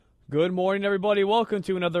Good morning, everybody. Welcome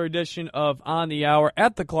to another edition of On the Hour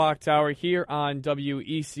at the Clock Tower here on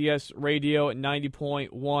WECS Radio at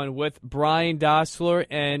 90.1 with Brian Dossler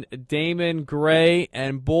and Damon Gray.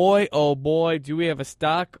 And boy, oh boy, do we have a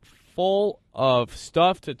stock full of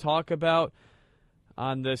stuff to talk about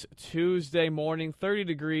on this Tuesday morning. 30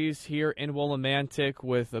 degrees here in Willimantic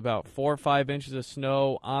with about 4 or 5 inches of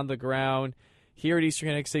snow on the ground here at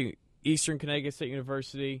Eastern Connecticut State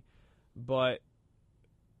University. But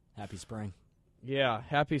happy spring. Yeah,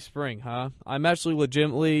 happy spring, huh? I'm actually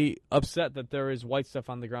legitimately upset that there is white stuff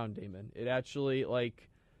on the ground, Damon. It actually,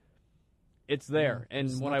 it's there. Yeah,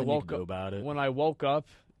 and when I woke up,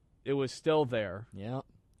 it was still there. Yeah,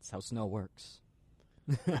 that's how snow works.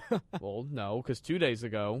 Well, no, because 2 days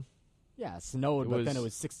ago. Yeah, snowed, but then it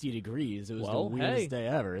was 60 degrees. It was the weirdest day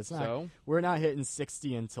ever. It's not. So, we're not hitting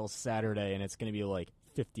 60 until Saturday, and it's going to be like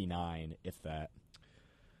 59, if that.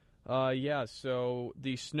 Yeah, so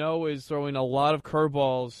the snow is throwing a lot of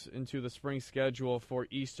curveballs into the spring schedule for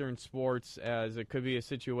Eastern sports, as it could be a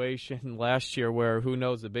situation last year where, who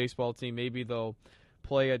knows, the baseball team, maybe they'll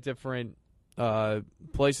play at different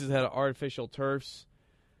places that have artificial turfs,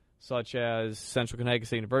 such as Central Connecticut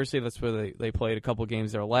State University. That's where they played a couple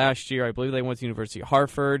games there last year. I believe they went to University of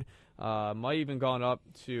Hartford. Might even gone up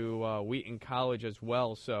to Wheaton College as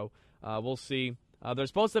well, so we'll see. They're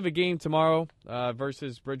supposed to have a game tomorrow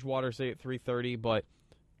versus Bridgewater State at 3:30, but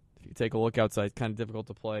if you take a look outside, it's kind of difficult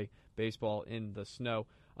to play baseball in the snow.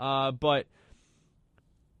 But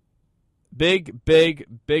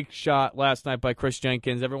big shot last night by Chris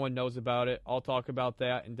Jenkins. Everyone knows about it. I'll talk about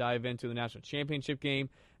that and dive into the national championship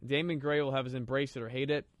game. Damon Gray will have his embrace it or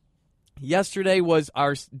hate it. Yesterday was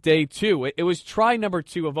our day 2. It was try number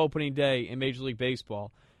 2 of opening day in Major League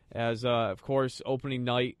Baseball, as, of course, opening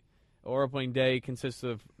day consists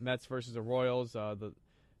of Mets versus the Royals.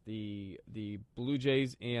 The Blue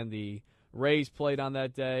Jays and the Rays played on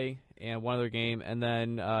that day, and one other game. And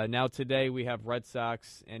then now today we have Red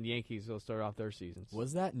Sox and Yankees will start off their seasons.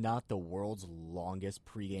 Was that not the world's longest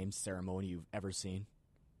pregame ceremony you've ever seen?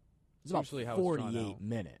 It was about 48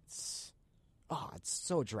 minutes. Oh, it's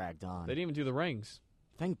so dragged on. They didn't even do the rings.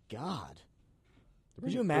 Thank God.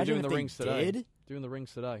 Could you imagine if they did? Doing the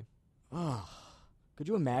rings today. Oh. Could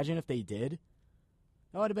you imagine if they did?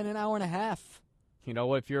 That would have been an hour and a half. You know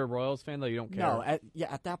what? If you're a Royals fan, though, you don't care. No, at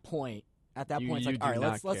that point, it's like, all right,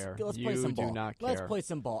 let's play some ball. Let's play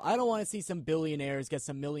some ball. I don't want to see some billionaires get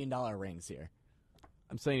some $1 million rings here.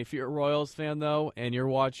 I'm saying if you're a Royals fan, though, and you're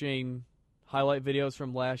watching highlight videos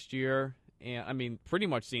from last year, and I mean, pretty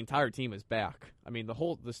much the entire team is back. I mean, the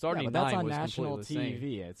starting but that's nine on was national completely the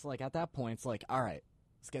TV. same. It's like at that point, it's like, all right,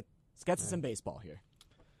 let's get to some baseball here.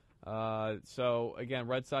 So, again,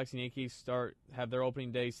 Red Sox and Yankees have their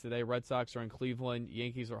opening days today. Red Sox are in Cleveland.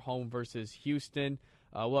 Yankees are home versus Houston.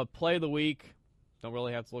 We'll have play of the week. Don't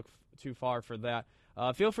really have to look too far for that.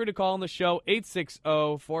 Feel free to call on the show,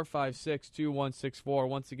 860-456-2164.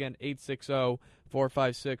 Once again,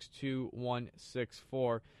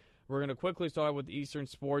 860-456-2164. We're going to quickly start with Eastern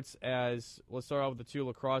sports, as let's start out with the two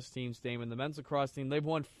lacrosse teams, Damon. The men's lacrosse team, they've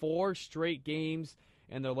won 4 straight games.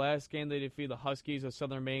 In their last game, they defeated the Huskies of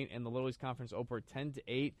Southern Maine in the Little East Conference Open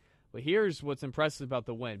 10-8. But here's what's impressive about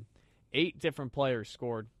the win. 8 different players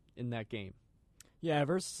scored in that game. Yeah,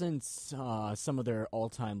 ever since some of their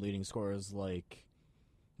all-time leading scorers like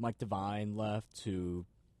Mike Devine left, who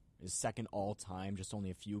is second all-time, just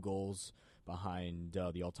only a few goals behind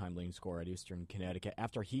the all-time leading scorer at Eastern Connecticut.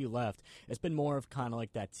 After he left, it's been more of kind of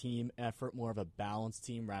like that team effort, more of a balanced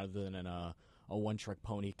team rather than a one-trick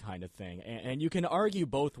pony kind of thing. And you can argue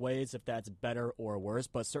both ways if that's better or worse,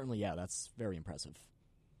 but certainly, yeah, that's very impressive.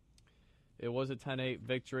 It was a 10-8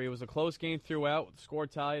 victory. It was a close game throughout. The score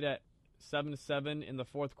tied at 7-7 in the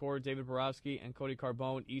fourth quarter. David Borowski and Cody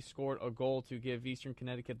Carbone each scored a goal to give Eastern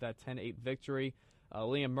Connecticut that 10-8 victory.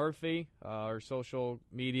 Liam Murphy, our social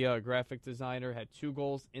media graphic designer, had 2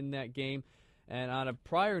 goals in that game. And on a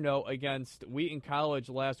prior note, against Wheaton College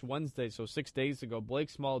last Wednesday, so 6 days ago, Blake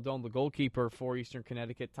Smaldone, the goalkeeper for Eastern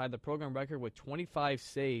Connecticut, tied the program record with 25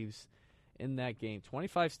 saves in that game.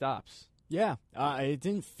 25 stops. Yeah, it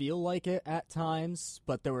didn't feel like it at times,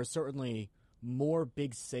 but there were certainly more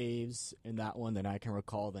big saves in that one than I can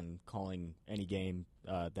recall than calling any game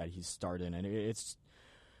that he's started in. And it's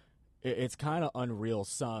kind of unreal,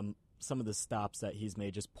 some of the stops that he's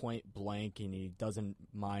made just point blank, and he doesn't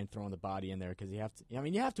mind throwing the body in there because you have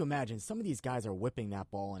to imagine some of these guys are whipping that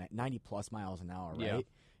ball in at 90+ miles an hour, right? Yeah.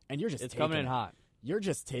 And you're just coming in hot. You're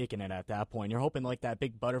just taking it at that point. You're hoping like that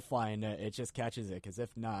big butterfly and it just catches it, because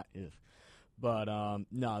if not, But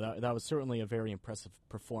no, that was certainly a very impressive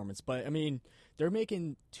performance. But, I mean, they're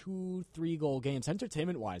making 2-3 goal games,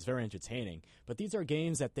 entertainment-wise, very entertaining. But these are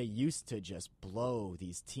games that they used to just blow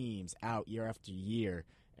these teams out year after year,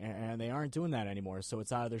 and they aren't doing that anymore. So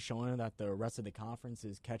it's either showing that the rest of the conference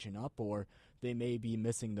is catching up, or they may be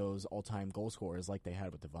missing those all-time goal scorers like they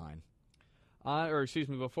had with Devine.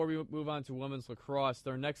 Before we move on to women's lacrosse,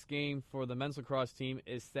 their next game for the men's lacrosse team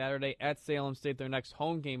is Saturday at Salem State. Their next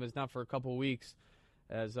home game is not for a couple weeks,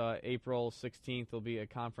 as April 16th will be a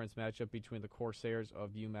conference matchup between the Corsairs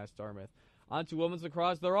of UMass Dartmouth. On to women's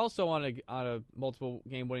lacrosse. They're also on a multiple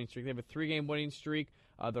game winning streak. They have a 3-game winning streak.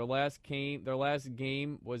 Their last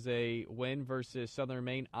game was a win versus Southern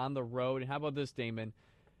Maine on the road. And how about this, Damon?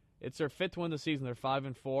 It's their 5th win of the season. They're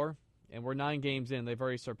 5-4. And we're 9 games in. They've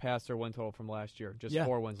already surpassed their win total from last year. Just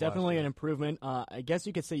 4 wins definitely last year. An improvement. I guess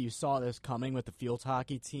you could say you saw this coming with the field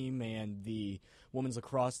hockey team and the women's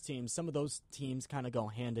lacrosse team. Some of those teams kind of go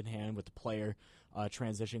hand in hand with the player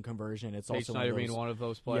transition conversion. It's Paige also Snyder being one of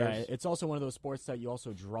those players. Yeah, it's also one of those sports that you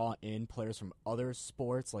also draw in players from other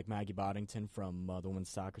sports, like Maggie Boddington from the women's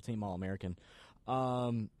soccer team, All-American.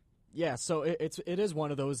 So it is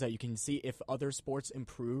one of those that you can see if other sports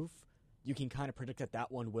improve, you can kind of predict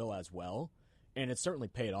that one will as well, and it's certainly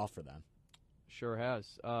paid off for them. Sure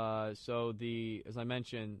has. As I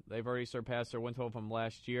mentioned, they've already surpassed their win total from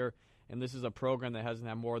last year, and this is a program that hasn't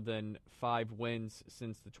had more than 5 wins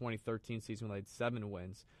since the 2013 season when they had 7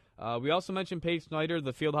 wins. We also mentioned Paige Snyder,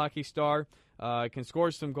 the field hockey star, can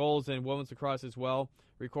score some goals in women's lacrosse as well.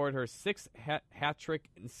 Recorded her 6th hat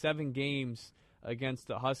trick in 7 games against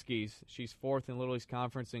the Huskies. She's 4th in Little East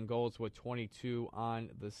Conference in goals with 22 on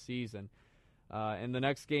the season. And the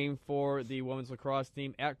next game for the women's lacrosse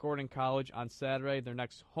team at Gordon College on Saturday. Their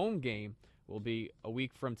next home game will be a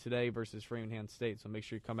week from today versus Framingham State. So make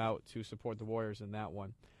sure you come out to support the Warriors in that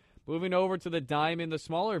one. Moving over to the Diamond, the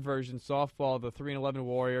smaller version softball, the 3-11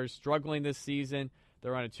 Warriors struggling this season.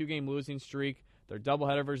 They're on a 2-game losing streak. Their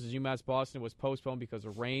doubleheader versus UMass Boston was postponed because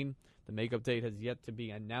of rain. The makeup date has yet to be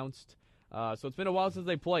announced. So it's been a while since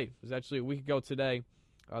they played. It was actually a week ago today.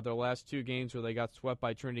 Their last 2 games where they got swept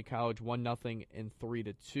by Trinity College 1-0 and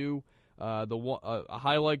 3-2. A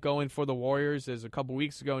highlight going for the Warriors is a couple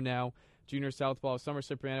weeks ago now. Junior Southpaw Summer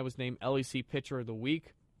Cipriano was named LEC Pitcher of the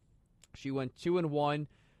Week. She went 2-1,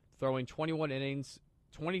 throwing 21 innings,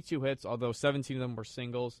 22 hits, although 17 of them were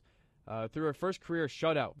singles. Through her first career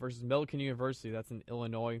shutout versus Millikan University, that's in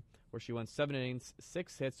Illinois, where she went 7 innings,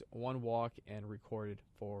 6 hits, 1 walk, and recorded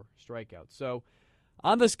 4 strikeouts. So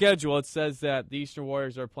on the schedule, it says that the Eastern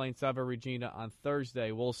Warriors are playing Salve Regina on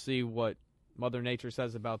Thursday. We'll see what Mother Nature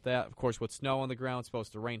says about that. Of course, with snow on the ground, it's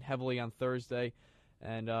supposed to rain heavily on Thursday.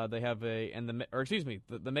 And they have the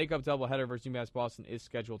makeup doubleheader versus UMass Boston is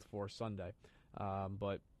scheduled for Sunday.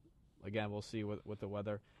 But again, we'll see with the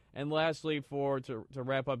weather. And lastly, to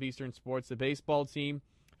wrap up Eastern sports, the baseball team,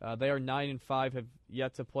 they are 9-5, have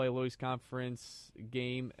yet to play a Louis Conference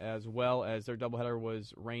game, as well as their doubleheader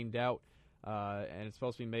was rained out, and it's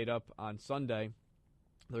supposed to be made up on Sunday.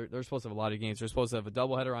 They're supposed to have a lot of games. They're supposed to have a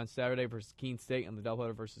doubleheader on Saturday versus Keene State and the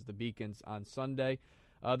doubleheader versus the Beacons on Sunday.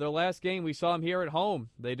 Their last game, we saw them here at home.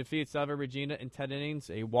 They defeated Salve Regina in 10 innings,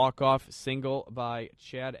 a walk-off single by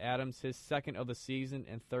Chad Adams, his 2nd of the season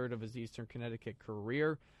and 3rd of his Eastern Connecticut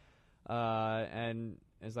career. And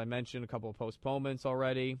as I mentioned, a couple of postponements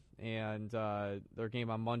already, and their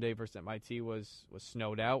game on Monday versus MIT was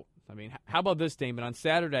snowed out. I mean, how about this, Damon? On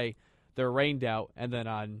Saturday, they're rained out, and then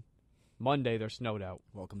on Monday, they're snowed out.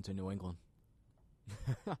 Welcome to New England.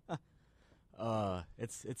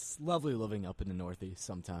 It's lovely living up in the Northeast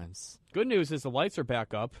sometimes. Good news is the lights are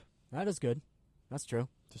back up. That is good. That's true.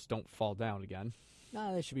 Just don't fall down again.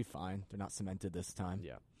 Nah, they should be fine. They're not cemented this time.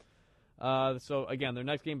 Yeah. So, again, their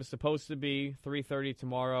next game is supposed to be 3:30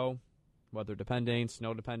 tomorrow, weather depending,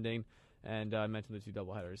 snow depending, and I mentioned the 2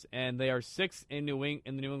 doubleheaders. And they are 6th in the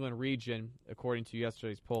New England region, according to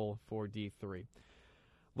yesterday's poll for D3.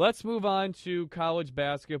 Let's move on to college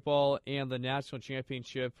basketball and the national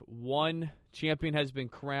championship. One champion has been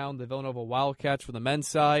crowned, the Villanova Wildcats for the men's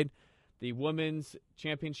side. The women's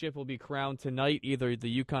championship will be crowned tonight, either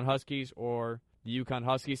the UConn Huskies or the UConn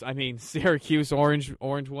Huskies. I mean, Syracuse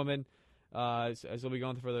Orange Women, as they'll be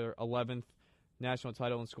going for their 11th national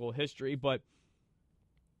title in school history. But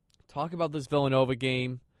talk about this Villanova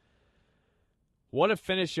game. What a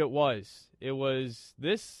finish it was. It was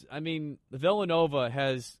this, I mean, Villanova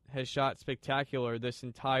has shot spectacular this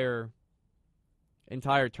entire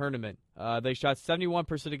tournament. They shot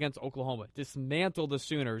 71% against Oklahoma, dismantled the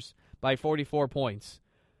Sooners by 44 points.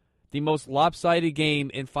 The most lopsided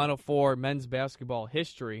game in Final Four men's basketball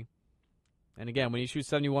history. And again, when you shoot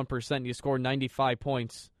 71% and you score 95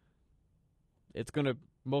 points, it's going to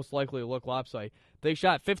most likely look lopsided. They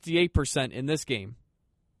shot 58% in this game.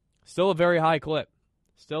 Still a very high clip.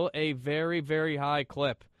 Still a very, very high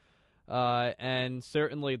clip. And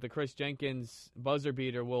certainly the Chris Jenkins buzzer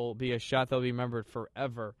beater will be a shot that will be remembered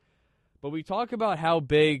forever. But we talk about how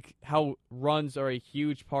runs are a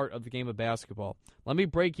huge part of the game of basketball. Let me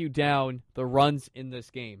break you down the runs in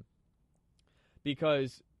this game.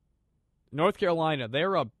 Because North Carolina,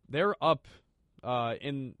 they're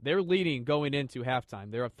leading going into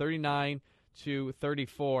halftime. They're up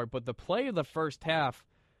 39-34, but the play of the first half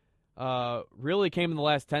really came in the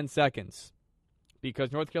last 10 seconds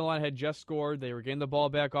because North Carolina had just scored. They were getting the ball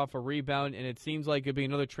back off a rebound, and it seems like it'd be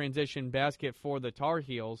another transition basket for the Tar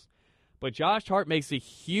Heels. But Josh Hart makes a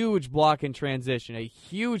huge block in transition, a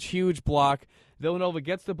huge, huge block. Villanova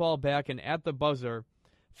gets the ball back, and at the buzzer,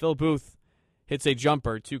 Phil Booth hits a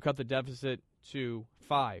jumper to cut the deficit to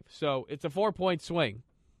 5. So it's a 4-point swing,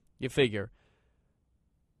 you figure.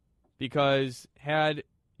 Because had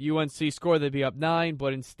UNC scored, they'd be up 9,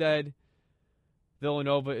 but instead,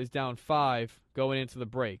 Villanova is down 5 going into the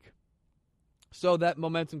break. So that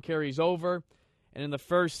momentum carries over, and in the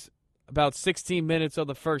first about 16 minutes of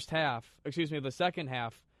the second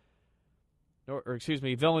half,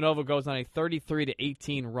 Villanova goes on a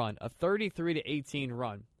 33-18 run. A 33-18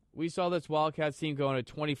 run. We saw this Wildcats team go on a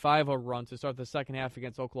 25-0 run to start the second half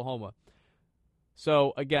against Oklahoma.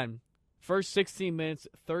 So, again, first 16 minutes,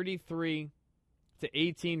 33-18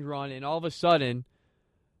 run, and all of a sudden,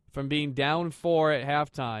 from being down 5 at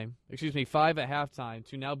halftime,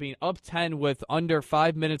 to now being up 10 with under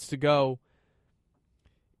 5 minutes to go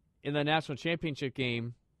in the national championship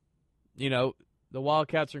game, the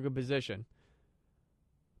Wildcats are in good position.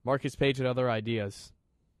 Marcus Page had other ideas.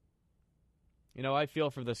 I feel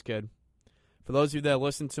for this kid. For those of you that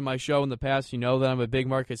listened to my show in the past, you know that I'm a big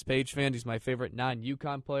Marcus Page fan. He's my favorite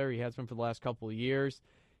non-UConn player. He has been for the last couple of years.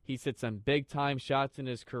 He's hit some big-time shots in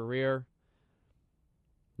his career.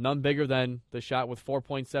 None bigger than the shot with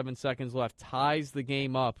 4.7 seconds left. Ties the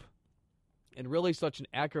game up. And really such an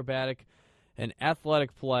acrobatic and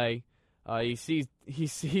athletic play. He sees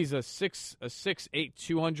a 6'8",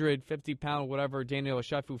 250-pound, whatever, Daniel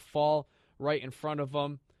Ashefu fall right in front of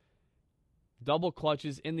him. Double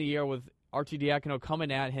clutches in the air with Arcidiacono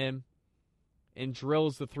coming at him and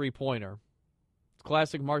drills the three-pointer.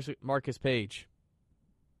 Classic Marcus Page.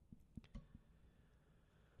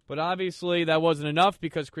 But obviously that wasn't enough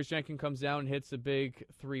because Chris Jenkins comes down and hits a big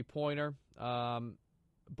three-pointer.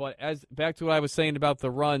 But back to what I was saying about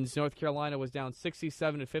the runs, North Carolina was down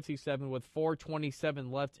 67-57 with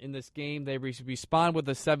 4:27 left in this game. They respond with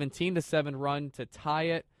a 17-7 run to tie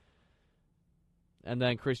it. And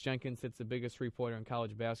then Chris Jenkins hits the biggest three-pointer in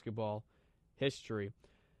college basketball history.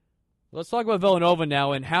 Let's talk about Villanova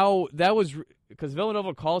now and how that was because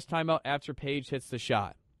Villanova calls timeout after Page hits the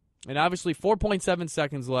shot. And obviously 4.7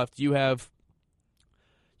 seconds left. You have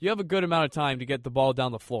a good amount of time to get the ball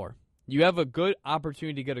down the floor. You have a good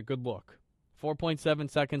opportunity to get a good look.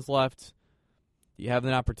 4.7 seconds left. You have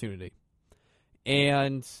an opportunity.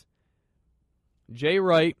 And Jay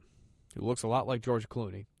Wright, who looks a lot like George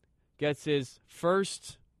Clooney, gets his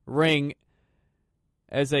first ring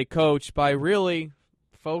as a coach by really,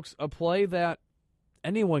 folks, a play that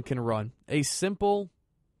anyone can run. A simple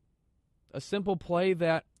play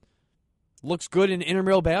that looks good in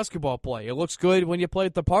intramural basketball play. It looks good when you play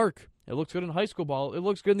at the park. It looks good in high school ball. It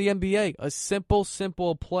looks good in the NBA. A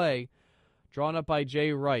simple play drawn up by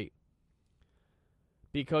Jay Wright.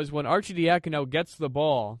 Because when Arcidiacono gets the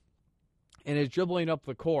ball and is dribbling up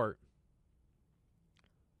the court,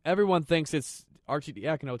 everyone thinks it's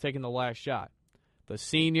Arcidiacono taking the last shot. The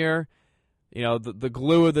senior, the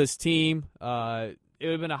glue of this team. It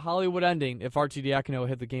would have been a Hollywood ending if Arcidiacono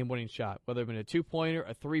hit the game-winning shot, whether it had been a two-pointer,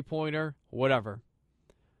 a three-pointer, whatever.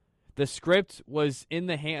 The script was in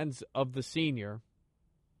the hands of the senior.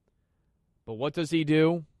 But what does he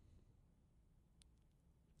do?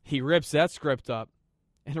 He rips that script up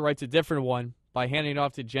and writes a different one by handing it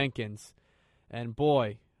off to Jenkins. And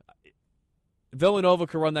boy, Villanova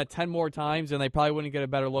could run that 10 more times, and they probably wouldn't get a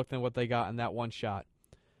better look than what they got in that one shot.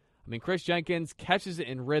 I mean, Chris Jenkins catches it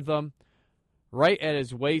in rhythm, right at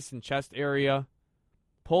his waist and chest area,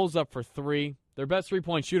 pulls up for three. Their best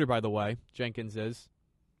three-point shooter, by the way, Jenkins is.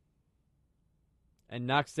 And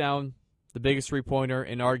knocks down the biggest three-pointer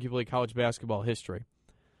in arguably college basketball history.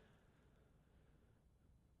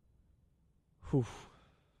 Whew.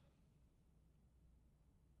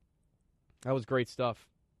 That was great stuff.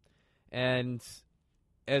 And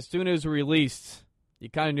as soon as released, you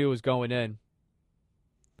kind of knew it was going in.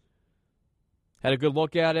 Had a good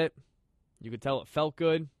look at it. You could tell it felt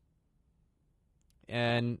good.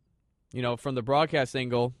 And, from the broadcast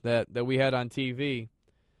angle that we had on TV,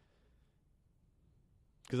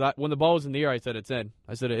 because when the ball was in the air, I said it's in.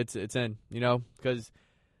 I said it's in, because,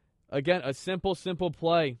 again, a simple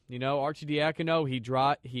play. Arcidiacono,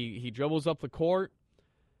 he dribbles up the court.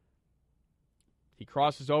 He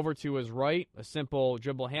crosses over to his right, a simple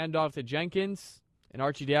dribble handoff to Jenkins, and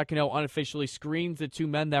Arcidiacono unofficially screens the two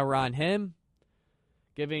men that were on him,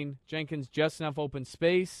 giving Jenkins just enough open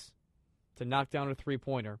space to knock down a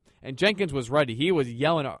three-pointer. And Jenkins was ready. He was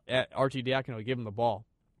yelling at Arcidiacono to give him the ball.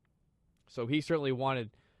 So he certainly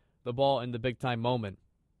wanted the ball in the big-time moment,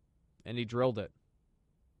 and he drilled it.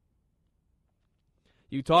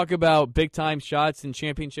 You talk about big-time shots in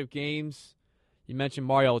championship games. You mentioned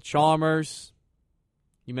Mario Chalmers.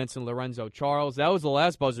 You mentioned Lorenzo Charles. That was the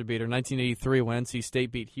last buzzer beater, 1983, when NC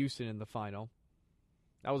State beat Houston in the final.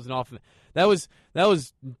 That was That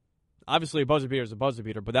was obviously a buzzer beater is a buzzer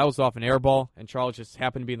beater, but that was off an air ball, and Charles just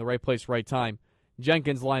happened to be in the right place, right time.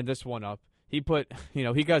 Jenkins lined this one up. He put, he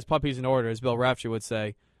got his puppies in order, as Bill Raftery would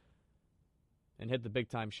say, and hit the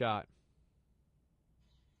big-time shot.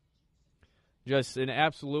 Just an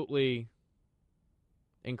absolutely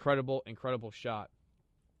incredible shot.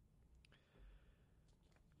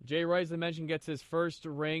 Jay Wright, as I mentioned, gets his first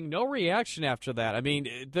ring. No reaction after that. I mean,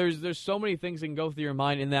 there's so many things that can go through your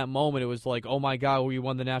mind in that moment. It was like, oh my God, we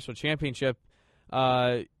won the national championship.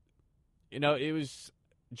 It was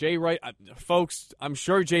Jay Wright. Folks, I'm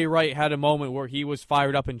sure Jay Wright had a moment where he was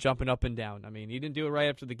fired up and jumping up and down. I mean, he didn't do it right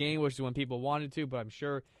after the game, which is when people wanted to, but I'm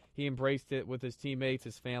sure he embraced it with his teammates,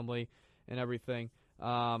 his family, and everything.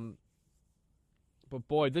 But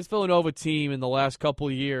boy, this Villanova team in the last couple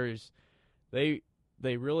of years, they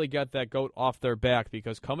really got that goat off their back,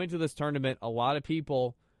 because coming to this tournament, a lot of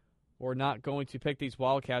people were not going to pick these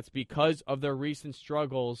Wildcats because of their recent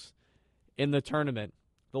struggles in the tournament.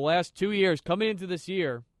 The last 2 years, coming into this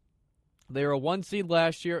year, they were a 1 seed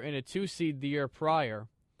last year and a 2 seed the year prior,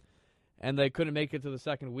 and they couldn't make it to the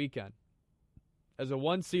second weekend. As a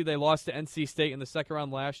 1 seed, they lost to NC State in the second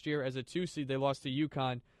round last year. As a 2 seed, they lost to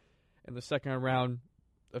UConn in the second round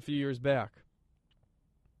a few years back.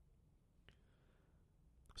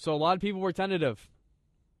 So a lot of people were tentative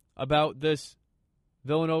about this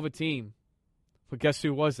Villanova team. But guess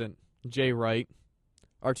who wasn't? Jay Wright,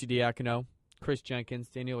 Arcidiacono, Chris Jenkins,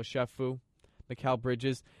 Daniel Ashefu, Mikal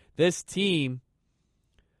Bridges. This team,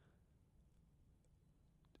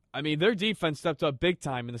 I mean, their defense stepped up big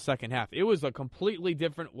time in the second half. It was a completely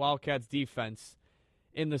different Wildcats defense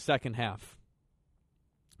in the second half.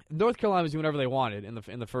 North Carolina was doing whatever they wanted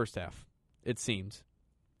in the first half, it seemed.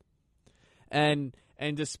 And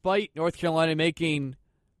despite North Carolina making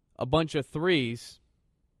a bunch of threes,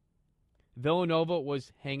 Villanova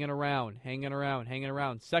was hanging around.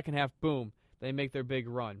 Second half, boom, they make their big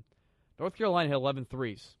run. North Carolina hit 11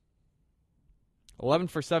 threes. 11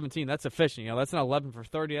 for 17, that's efficient. That's not 11 for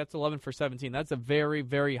 30, that's 11 for 17. That's a very,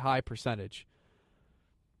 very high percentage.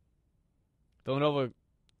 Villanova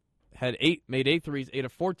made 8 threes, 8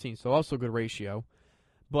 of 14, so also a good ratio.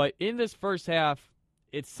 But in this first half,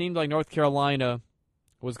 it seemed like North Carolina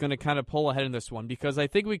was going to kind of pull ahead in this one, because I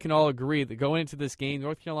think we can all agree that going into this game,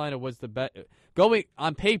 North Carolina was the best. Going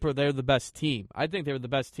on paper, they're the best team. I think they were the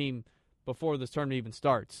best team before this tournament even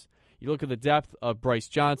starts. You look at the depth of Bryce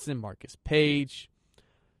Johnson, Marcus Page,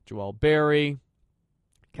 Joel Berry,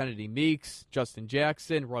 Kennedy Meeks, Justin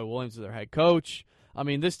Jackson, Roy Williams is their head coach. I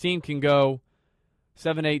mean, this team can go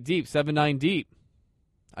 7-8 deep, 7-9 deep.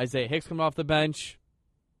 Isaiah Hicks coming off the bench.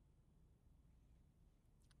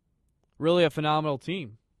 Really a phenomenal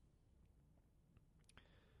team.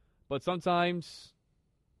 But sometimes,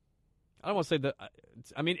 I don't want to say that.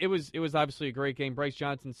 I mean, it was obviously a great game. Bryce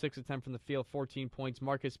Johnson, 6 of 10 from the field, 14 points.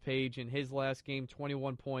 Marcus Page in his last game,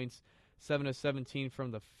 21 points, 7 of 17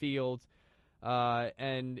 from the field.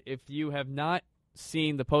 And if you have not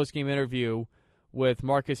seen the post-game interview with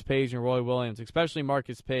Marcus Page and Roy Williams, especially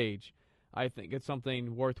Marcus Page, I think it's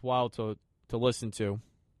something worthwhile to listen to.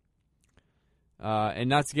 And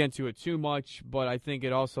not to get into it too much, but I think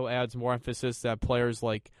it also adds more emphasis that players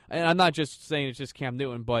like, and I'm not just saying it's just Cam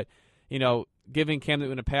Newton, but, giving Cam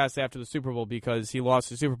Newton a pass after the Super Bowl because he lost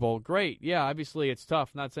the Super Bowl. Great. Yeah, obviously it's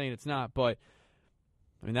tough. Not saying it's not, but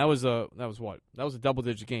I mean, that was a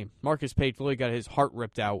double-digit game. Marcus Page literally got his heart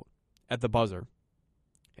ripped out at the buzzer.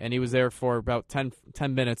 And he was there for about 10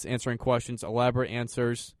 minutes answering questions, elaborate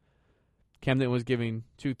answers. Cam Newton was giving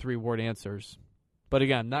 2-3 word answers. But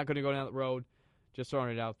again, not going to go down that road. Just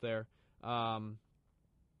throwing it out there.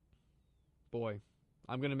 Boy,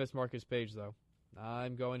 I'm going to miss Marcus Page, though.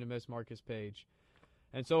 I'm going to miss Marcus Page.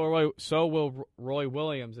 And so will Roy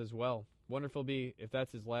Williams as well. wonder if it'll be if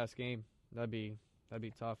that's his last game. That'd be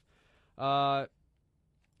tough.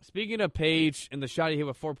 Speaking of Page and the shot he hit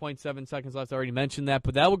with 4.7 seconds left, I already mentioned that,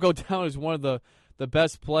 but that will go down as one of the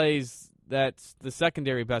best plays. That's the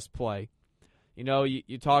secondary best play. You know,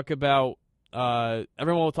 you talk about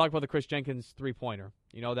everyone will talk about the Chris Jenkins three-pointer.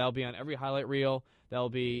 You know, that'll be on every highlight reel. That'll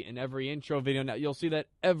be in every intro video. Now, you'll see that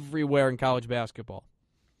everywhere in college basketball.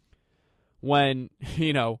 When,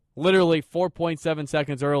 you know, literally 4.7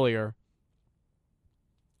 seconds earlier,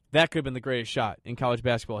 that could have been the greatest shot in college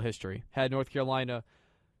basketball history. Had North Carolina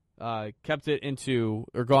kept it into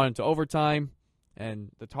or gone into overtime, and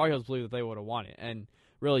the Tar Heels believe that they would have won it. And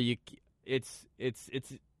really,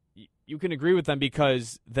 you can agree with them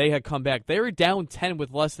because they had come back. They were down 10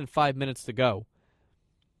 with less than 5 minutes to go,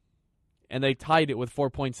 and they tied it with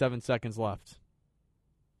 4.7 seconds left.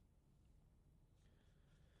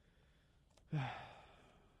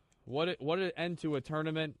 What an end to a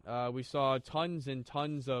tournament. We saw tons and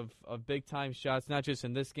tons of big-time shots, not just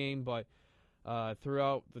in this game, but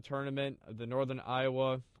throughout the tournament. The Northern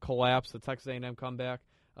Iowa collapse, the Texas A&M comeback,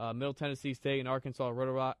 Middle Tennessee State and Arkansas,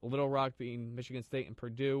 Little Rock beating Michigan State and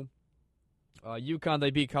Purdue. UConn,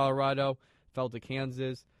 they beat Colorado, fell to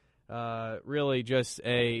Kansas. Really just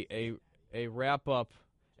a wrap-up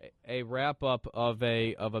of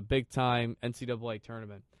a big-time NCAA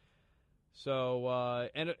tournament. So,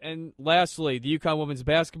 and lastly, the UConn women's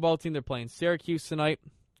basketball team, they're playing Syracuse tonight.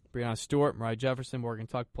 Breanna Stewart, Mariah Jefferson, Morgan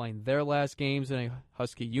Tuck playing their last games in a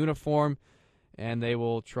Husky uniform, and they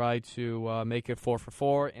will try to make it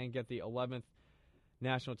 4-for-4 and get the 11th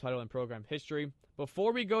national title in program history.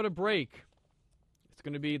 Before we go to break, it's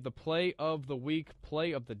going to be the play of the week,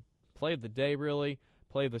 play of the day, really,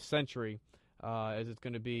 play of the century, as it's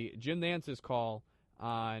going to be Jim Nance's call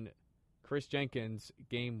on Chris Jenkins'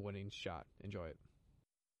 game-winning shot. Enjoy it.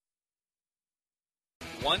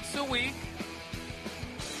 Once a week.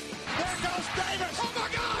 There goes Davis. Oh, my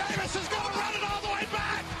God. Davis is going to run it all the way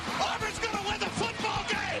back. Auburn's going to win the football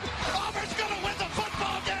game. Auburn's going to win the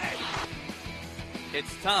football game.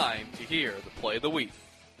 It's time to hear the play of the week.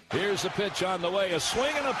 Here's the pitch on the way. A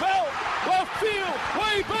swing and a belt. Left field.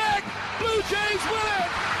 Way back. Blue Jays win it.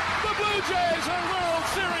 The Blue Jays are World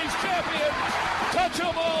Series champions. Touch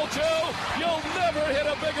 'em all, Joe. You'll never hit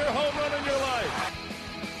a bigger home run in your life.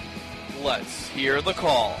 Let's hear the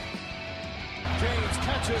call. James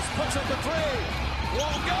catches, puts up the three.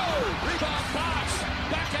 Won't go. Rebound box.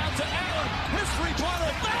 Back out to Allen. His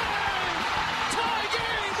three-pointer. Bang! Tie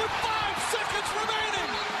game with 5 seconds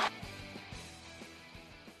remaining.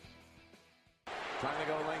 Trying to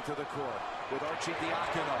go length of the court with Archie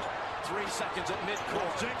Diacono. 3 seconds at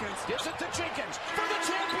midcourt. Jenkins gives it to Jenkins for the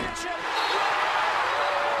championship.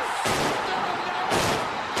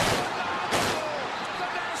 The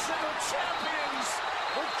national champions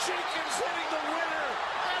with Jenkins hitting the winner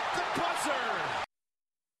at the buzzer.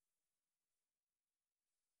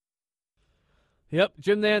 Yep,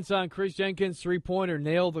 Jim Nance on Chris Jenkins' three-pointer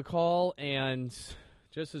nailed the call, and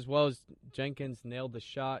just as well as Jenkins nailed the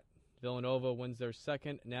shot, Villanova wins their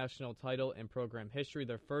second national title in program history,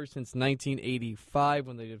 their first since 1985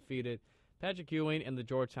 when they defeated Patrick Ewing and the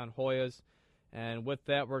Georgetown Hoyas. And with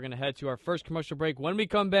that, we're going to head to our first commercial break. When we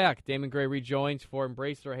come back, Damon Gray rejoins for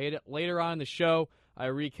Embrace it or Hate It. Later on in the show, I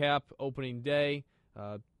recap opening day,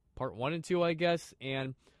 part 1 and 2, I guess.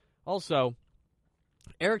 And also,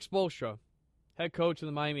 Eric Spoelstra, head coach of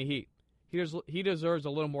the Miami Heat. He deserves a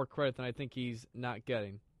little more credit than I think he's not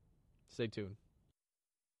getting. Stay tuned.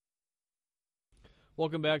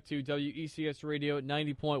 Welcome back to WECS Radio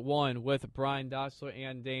 90.1 with Brian Dossler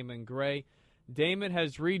and Damon Gray. Damon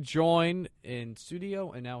has rejoined in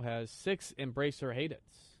studio and now has 6 Embrace or Hate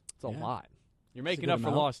It's. It's a lot. You're making up for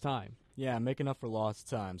lost time. Yeah, I'm making up for lost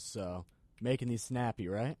time, so making these snappy,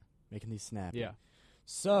 right? Making these snappy. Yeah.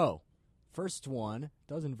 So, first one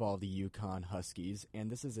does involve the UConn Huskies, and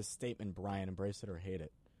this is a statement, Brian, embrace it or hate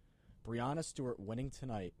it. Breanna Stewart winning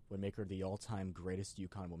tonight would make her the all-time greatest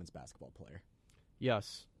UConn women's basketball player.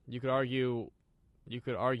 Yes. You could argue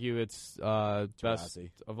it's best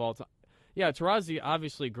of all time. Yeah, Taurasi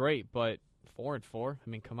obviously great, but 4-4. I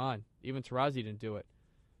mean, come on. Even Taurasi didn't do it.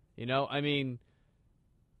 You know, I mean,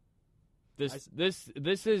 this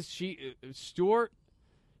is Stewart.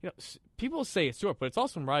 You know, people say it's Stewart, but it's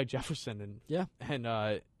also Mariah Jefferson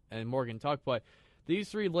and Morgan Tuck. But these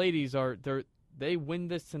 3 ladies they win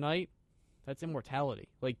this tonight. That's immortality.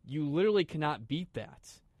 Like, you literally cannot beat that.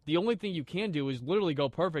 The only thing you can do is literally go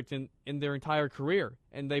perfect in their entire career,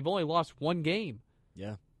 and they've only lost 1 game.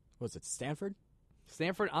 Yeah. Was it Stanford?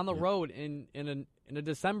 Stanford on the road in in a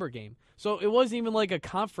December game. So it wasn't even like a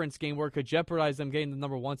conference game where it could jeopardize them getting the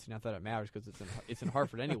number 1 seed. Not that it matters because it's in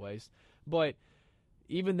Hartford anyways. But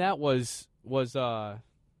even that was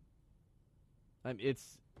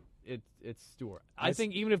it's Stewart. I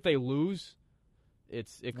think even if they lose, it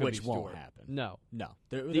could be Which Stewart. won't happen. No.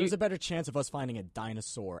 There's a better chance of us finding a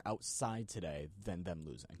dinosaur outside today than them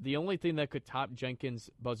losing. The only thing that could top Jenkins'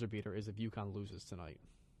 buzzer beater is if UConn loses tonight.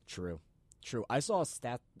 True. I saw a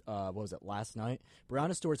stat, what was it, last night?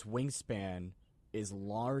 Breonna Stewart's wingspan is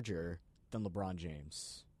larger than LeBron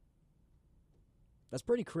James. That's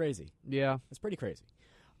pretty crazy. Yeah. That's pretty crazy.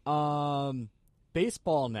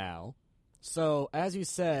 Baseball now. So, as you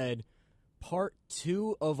said, part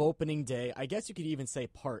 2 of opening day. I guess you could even say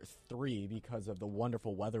part 3 because of the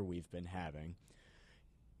wonderful weather we've been having.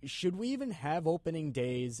 Should we even have opening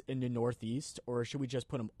days in the Northeast, or should we just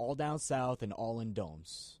put them all down south and all in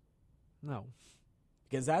domes? No.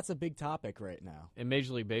 Because that's a big topic right now. In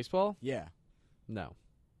Major League Baseball? Yeah. No.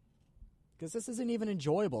 Because this isn't even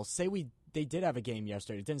enjoyable. Say they did have a game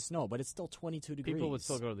yesterday. It didn't snow, but it's still 22 degrees. People would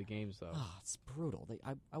still go to the games, though. Oh, it's brutal.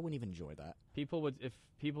 I wouldn't even enjoy that. If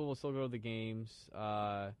people will still go to the games,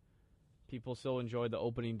 people still enjoy the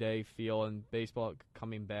opening day feel and baseball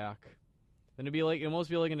coming back. Then it'd almost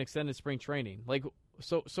be like an extended spring training. Like,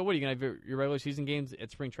 so what are you gonna have your regular season games at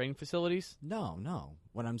spring training facilities? No.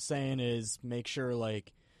 What I'm saying is make sure,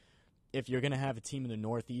 like, if you're going to have a team in the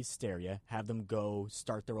Northeast area, have them go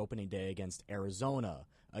start their opening day against Arizona,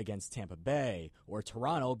 against Tampa Bay, or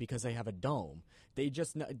Toronto because they have a dome. They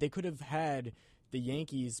could have had the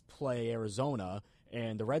Yankees play Arizona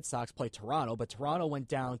and the Red Sox play Toronto, but Toronto went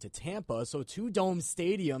down to Tampa, so 2 dome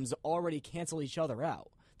stadiums already cancel each other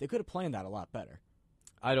out. They could have planned that a lot better.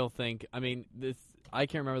 I don't think. I mean, I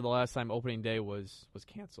can't remember the last time opening day was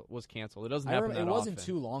canceled. It doesn't happen that often. It wasn't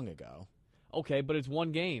too long ago. Okay, but it's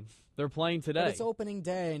one game. They're playing today. But it's opening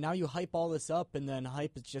day. Now you hype all this up, and then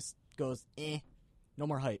hype just goes, No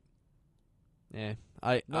more hype. Yeah,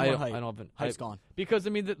 I don't have Hype's gone. Because I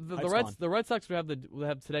mean, Hype's the Red Sox would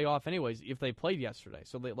have today off anyways if they played yesterday.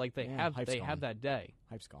 So they have that day.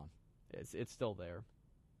 Hype's gone. It's still there.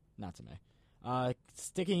 Not to me.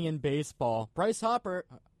 Sticking in baseball, Bryce Harper.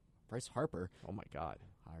 Oh my God,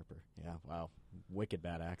 Harper. Yeah, wow, wicked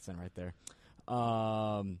bad accent right there.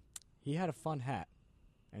 He had a fun hat,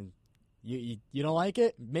 and you don't like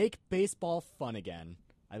it? Make baseball fun again.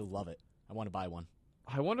 I love it. I want to buy one.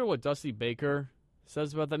 I wonder what Dusty Baker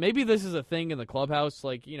says about that. Maybe this is a thing in the clubhouse.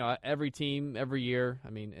 Like, every team, every year. I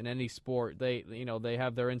mean, in any sport, they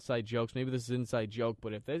have their inside jokes. Maybe this is an inside joke,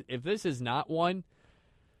 but if this is not one,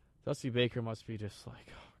 Dusty Baker must be just like,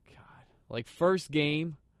 oh God, like first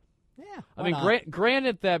game. Yeah, I mean,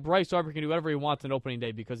 granted that Bryce Harper can do whatever he wants on opening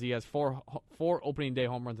day because he has four opening day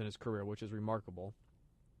home runs in his career, which is remarkable.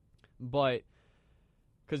 But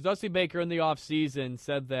because Dusty Baker in the offseason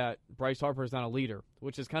said that Bryce Harper is not a leader,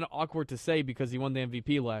 which is kind of awkward to say because he won the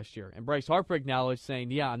MVP last year. And Bryce Harper acknowledged saying,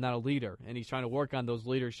 yeah, I'm not a leader, and he's trying to work on those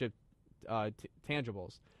leadership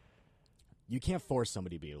tangibles. You can't force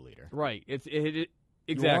somebody to be a leader. Right.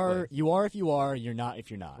 Exactly. You are if you are, you're not if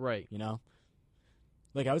you're not. Right.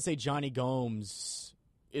 Like, I would say Johnny Gomes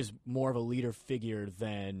is more of a leader figure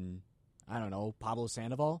than, I don't know, Pablo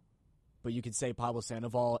Sandoval. But you could say Pablo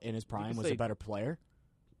Sandoval in his prime was a better player.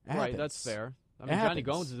 Right, that's fair. I mean, Johnny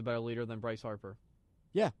Gomes is a better leader than Bryce Harper.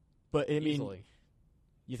 Yeah, but I mean, easily.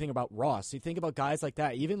 You think about Ross. You think about guys like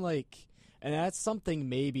that. Even like, and that's something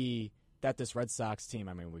maybe that this Red Sox team,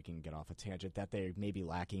 I mean, we can get off a tangent, that they may be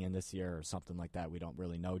lacking in this year or something like that. We don't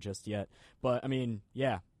really know just yet. But, I mean,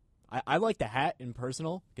 yeah. I like the hat in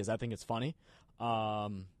personal because I think it's funny.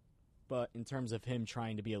 But in terms of him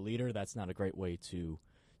trying to be a leader, that's not a great way to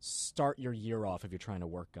start your year off if you're trying to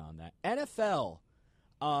work on that. NFL,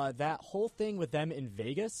 that whole thing with them in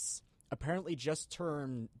Vegas apparently just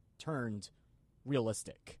turned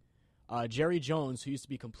realistic. Jerry Jones, who used to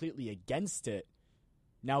be completely against it,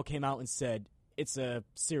 now came out and said it's a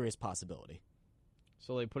serious possibility.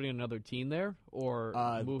 So they putting another team there or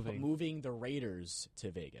moving? Moving the Raiders to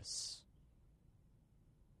Vegas.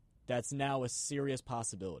 That's now a serious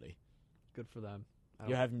possibility. Good for them.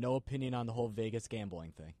 You have no opinion on the whole Vegas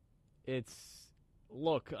gambling thing.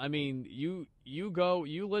 Look, I mean, you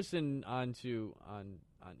listen on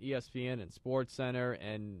ESPN and SportsCenter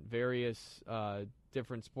and various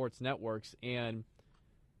different sports networks, and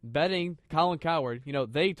betting, Colin Cowherd,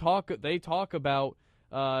 they talk about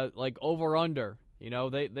like over under. But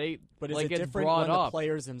is like it it's different brought when up. The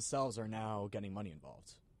players themselves are now getting money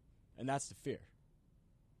involved? And that's the fear.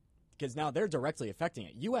 Because now they're directly affecting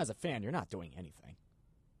it. You as a fan, you're not doing anything.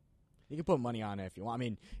 You can put money on it if you want. I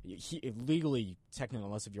mean, legally, technically,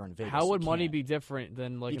 unless if you're in Vegas. How would you money can't. be different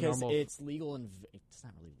than like Because a normal? it's legal in. It's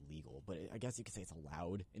not really legal, but I guess you could say it's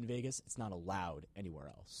allowed in Vegas. It's not allowed anywhere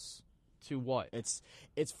else. To what? It's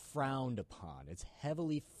frowned upon. It's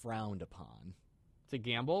heavily frowned upon To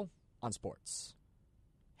gamble? on sports.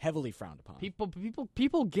 Heavily frowned upon.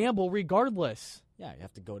 People gamble regardless. Yeah, you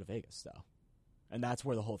have to go to Vegas though, and that's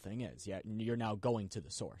where the whole thing is. Yeah, you're now going to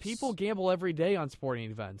the source. People gamble every day on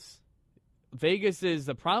sporting events. Vegas is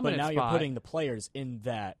the but prominent now spot. you're putting the players in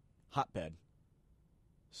that hotbed.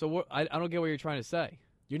 So I don't get what you're trying to say.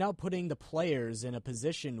 You're now putting the players in a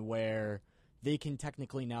position where they can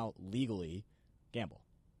technically now legally gamble.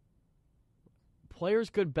 Players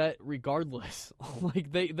could bet regardless.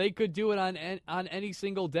 Like they could do it on any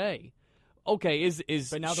single day. Okay, is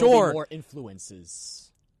But now sure. there'll be more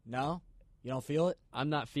influences. No? You don't feel it? I'm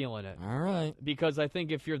not feeling it All right. because I think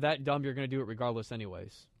if you're that dumb, you're going to do it regardless,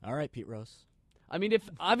 anyways. All right, Pete Rose. I mean, if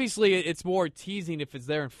obviously it's more teasing if it's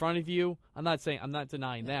there in front of you. I'm not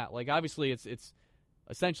denying that. Like obviously it's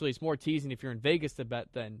essentially it's more teasing if you're in Vegas to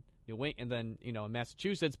bet than in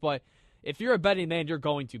Massachusetts. But if you're a betting man, you're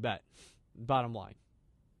going to bet. Bottom line.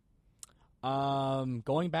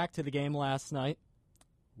 Going back to the game last night,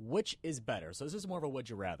 which is better? So this is more of a would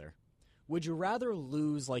you rather. Would you rather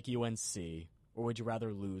lose like UNC or would you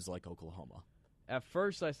rather lose like Oklahoma? At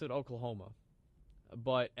first, I said Oklahoma,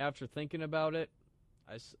 but after thinking about it,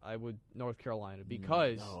 I would North Carolina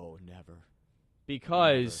because No, never.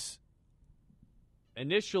 because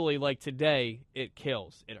initially, like today, it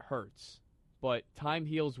kills, it hurts, but time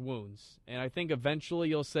heals wounds, and I think eventually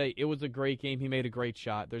you'll say it was a great game. He made a great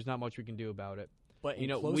shot. There's not much we can do about it. But in You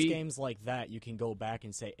know, close we- games like that, you can go back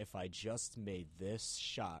and say, if I just made this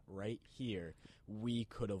shot right here, we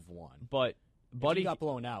could have won. But If Buddy you got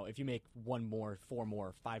blown out, if you make 1 more, 4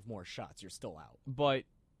 more, 5 more shots, you're still out. But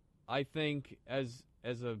I think as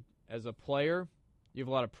a player, you have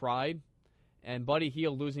a lot of pride. And Buddy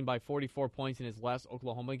Hield losing by 44 points in his last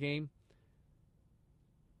Oklahoma game,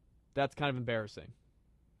 that's kind of embarrassing.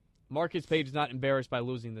 Marcus Page is not embarrassed by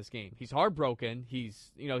losing this game. He's heartbroken. He's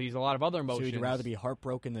a lot of other emotions. So you'd rather be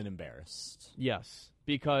heartbroken than embarrassed. Yes,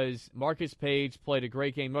 because Marcus Page played a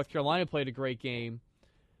great game. North Carolina played a great game.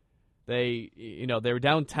 They were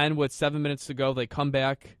down 10 with 7 minutes to go. They come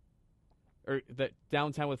back,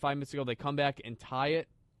 down 10 with 5 minutes to go. They come back and tie it.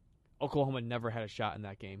 Oklahoma never had a shot in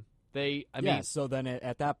that game. So then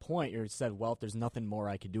at that point, you said, well, there's nothing more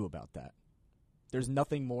I could do about that. There's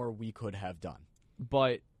nothing more we could have done.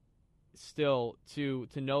 But still, to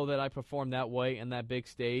know that I performed that way in that big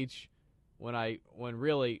stage, when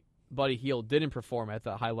really Buddy Hield didn't perform at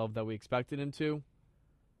the high level that we expected him to.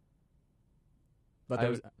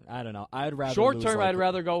 But I don't know. I'd rather Short lose term, like I'd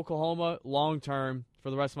rather go Oklahoma. Long term, for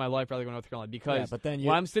the rest of my life, I'd rather go North Carolina. Because but then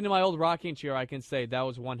when I'm sitting in my old rocking chair, I can say that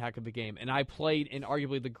was one heck of a game. And I played in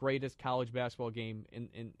arguably the greatest college basketball game in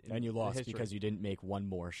and you lost history. because you didn't make 1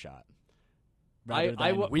 more shot.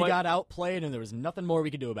 I We got outplayed and there was nothing more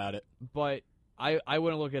we could do about it. But I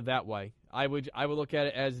wouldn't look at it that way. I would look at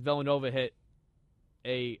it as Villanova hit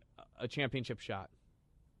a championship shot.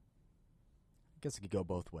 I guess it could go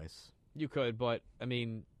both ways. You could, but I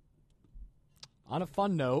mean, On a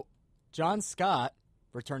fun note, John Scott,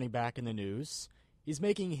 returning back in the news, he's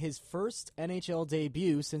making his first NHL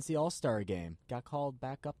debut since the All-Star game. Got called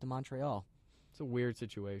back up to Montreal. it's a weird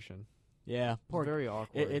situation. Yeah, It's very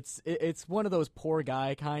awkward. It's one of those poor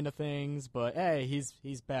guy kind of things, but hey,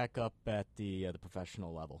 he's back up at the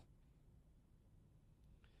professional level.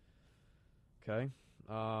 Okay.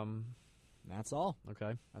 That's all.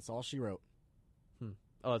 Okay. That's all she wrote.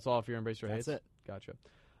 Oh, that's all if you're Embrace Your That's Hates? it. Gotcha.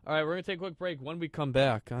 All right, we're going to take a quick break. When we come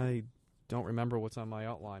back, I don't remember what's on my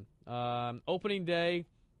outline. Opening day,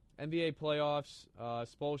 NBA playoffs,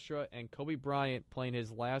 Spoelstra and Kobe Bryant playing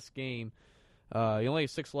his last game. He only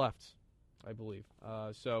has 6 left, I believe.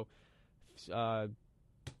 So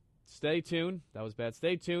stay tuned. That was bad.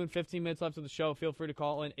 Stay tuned. 15 minutes left of the show. Feel free to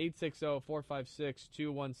call in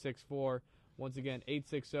 860-456-2164. Once again,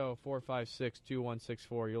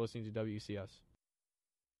 860-456-2164. You're listening to WECS.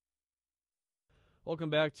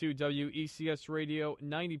 Welcome back to WECS Radio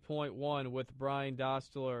 90.1 with Brian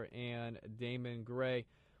Dostler and Damon Gray.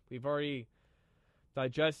 We've already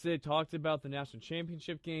digested, talked about the national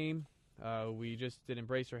championship game. We just did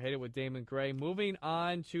Embrace or Hate It with Damon Gray. Moving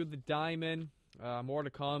on to the Diamond. More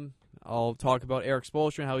to come. I'll talk about Eric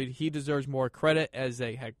Spoelstra and how he deserves more credit as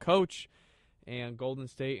a head coach, and Golden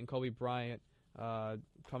State and Kobe Bryant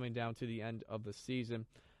coming down to the end of the season.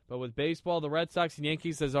 But with baseball, the Red Sox and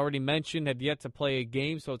Yankees, as already mentioned, have yet to play a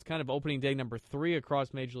game, so it's kind of opening day number 3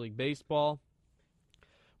 across Major League Baseball.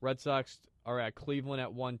 Red Sox are at Cleveland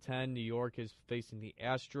at 110. New York is facing the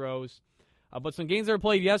Astros. But some games that were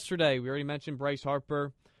played yesterday. We already mentioned Bryce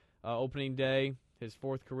Harper, opening day, his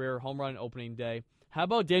 4th career home run opening day. How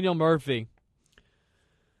about Daniel Murphy?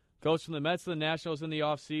 Goes from the Mets to the Nationals in the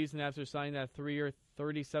offseason after signing that 3-year,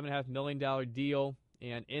 $37.5 million deal.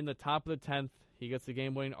 And in the top of the 10th, he gets the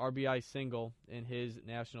game-winning RBI single in his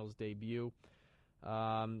Nationals debut.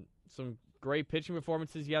 Some great pitching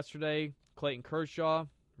performances yesterday. Clayton Kershaw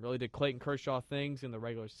really did Clayton Kershaw things in the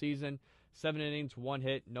regular season. 7 innings, 1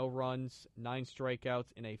 hit, no runs, 9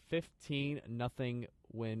 strikeouts in a 15-0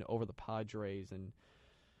 win over the Padres. And,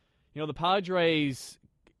 the Padres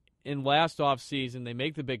in last offseason, they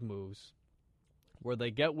make the big moves where they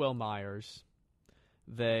get Will Myers.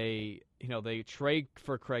 They trade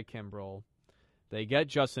for Craig Kimbrell. They get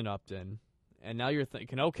Justin Upton. And now you're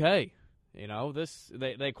thinking, okay,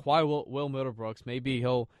 they acquire Will Middlebrooks. Maybe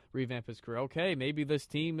he'll revamp his career. Okay, maybe this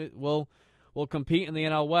team will compete in the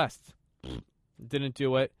NL West. Didn't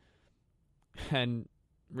do it, and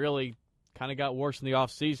really kind of got worse in the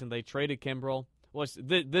offseason. They traded Kimbrell. Well,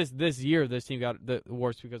 this year, this team got the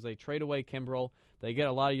worse because they trade away Kimbrell. They get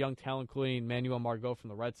a lot of young talent, including Manuel Margot from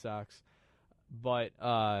the Red Sox, but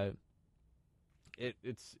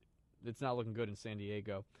it's not looking good in San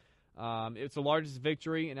Diego. It's the largest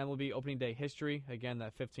victory in MLB opening day history. Again,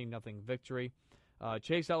 that 15-0 victory.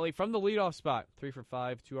 Chase Utley from the leadoff spot, 3 for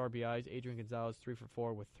 5, 2 RBIs. Adrian Gonzalez, 3 for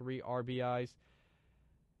 4 with 3 RBIs.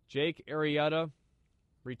 Jake Arrieta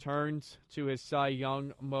returns to his Cy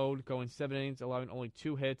Young mode, going 7 innings, allowing only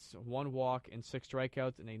 2 hits, 1 walk, and 6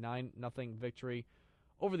 strikeouts in a 9-0 victory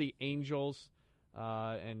over the Angels.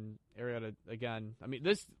 And Arrieta again. I mean,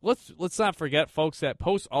 let's not forget, folks, that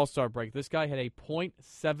post All-Star break, this guy had a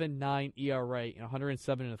 .79 ERA in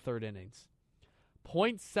 107 1/3 innings.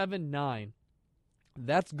 .79.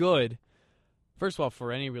 That's good. First of all,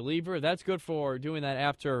 for any reliever, that's good for doing that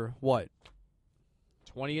after,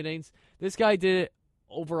 20 innings? This guy did it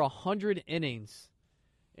over 100 innings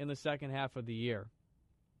in the second half of the year.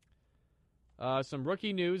 Some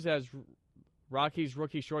rookie news as Rockies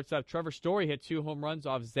rookie shortstop Trevor Story hit 2 home runs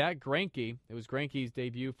off Zach Greinke. It was Greinke's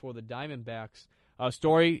debut for the Diamondbacks.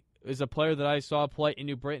 Story is a player that I saw play in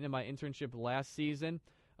New Britain in my internship last season.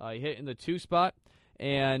 He hit in the 2 spot,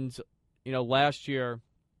 and last year,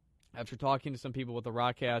 after talking to some people with the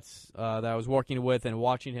Rockets that I was working with and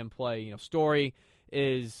watching him play, Story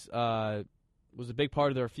was a big part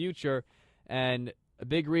of their future, and a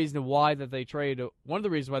big reason why that they traded. One of the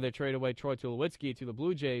reasons why they traded away Troy Tulowitzki to the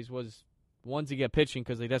Blue Jays was, 1, to get pitching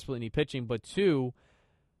because they desperately need pitching, but 2,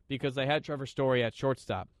 because they had Trevor Story at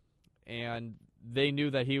shortstop, and they knew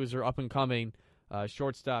that he was their up-and-coming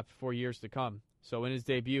shortstop for years to come. So in his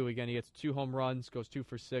debut, again, he gets 2 home runs, goes 2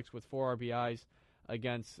 for 6 with 4 RBIs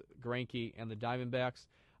against Greinke and the Diamondbacks.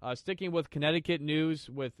 Sticking with Connecticut news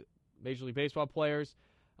with Major League Baseball players,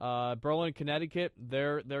 Berlin, Connecticut,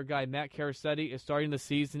 their guy Matt Carasetti is starting the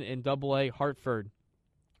season in Double-A Hartford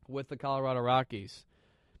with the Colorado Rockies.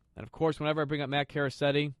 And, of course, whenever I bring up Matt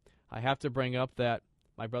Carasetti, I have to bring up that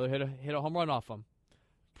my brother hit a home run off him.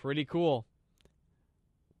 Pretty cool.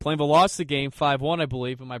 Plainville lost the game 5-1, I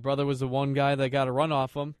believe, but my brother was the one guy that got a run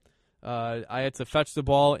off him. I had to fetch the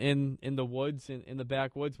ball in the woods, in the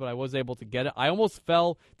backwoods, but I was able to get it. I almost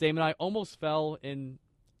fell, Damon, I almost fell in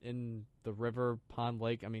the river, pond,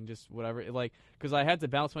 lake, I mean, just whatever. Because I had to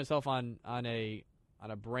bounce myself on a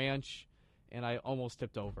branch, and I almost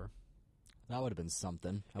tipped over. That would have been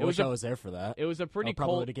something. I wish I was there for that. It was a pretty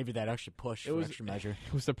probably cold. would have given you that extra push for extra measure.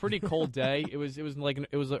 It was a pretty cold day. It was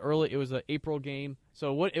an April game,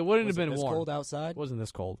 so it wouldn't have been this warm. Cold outside? It wasn't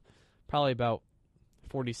this cold. Probably about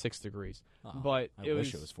 46 degrees. But I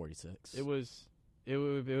wish it was 46. It would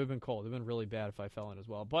have been cold. It would have been really bad if I fell in as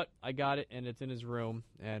well. But I got it, and it's in his room,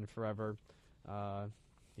 and forever.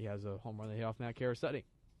 He has a home run that hit off Matt Carasetti.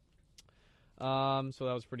 So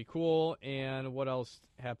that was pretty cool. And what else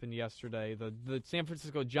happened yesterday? The San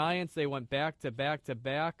Francisco Giants, they went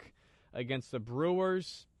back-to-back against the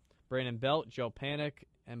Brewers. Brandon Belt, Joe Panik,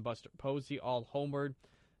 and Buster Posey all homered.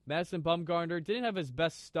 Madison Bumgarner didn't have his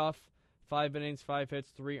best stuff. 5 innings, 5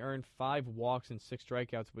 hits, 3 earned, 5 walks, and 6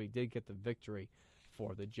 strikeouts, but he did get the victory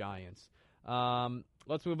for the Giants.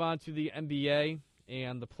 Let's move on to the NBA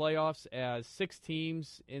and the playoffs, as 6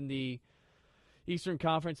 teams in the Eastern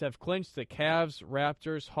Conference have clinched: the Cavs,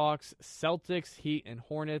 Raptors, Hawks, Celtics, Heat, and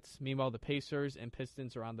Hornets. Meanwhile, the Pacers and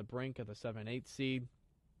Pistons are on the brink of the 7-8 seed,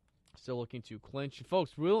 still looking to clinch.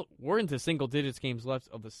 Folks, we're into single digits games left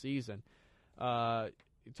of the season.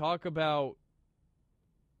 Talk about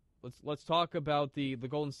let's talk about the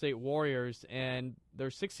Golden State Warriors, and they're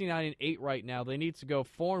 69-8 right now. They need to go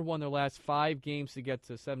 4-1 their last 5 games to get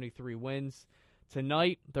to 73 wins.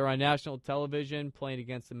 Tonight, they're on national television playing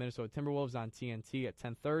against the Minnesota Timberwolves on TNT at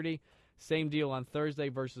 10:30. Same deal on Thursday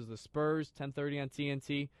versus the Spurs, 10:30 on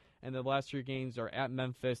TNT. And the last 3 games are at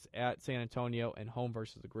Memphis, at San Antonio, and home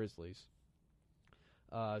versus the Grizzlies.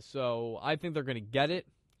 So I think they're going to get it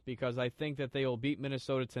because I think that they will beat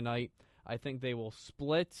Minnesota tonight. I think they will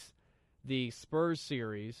split the Spurs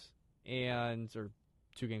series or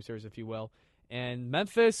 2-game series, if you will. And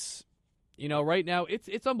Memphis, right now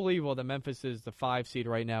it's unbelievable that Memphis is the 5 seed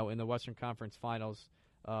right now in the Western Conference Finals,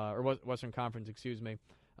 or Western Conference, excuse me.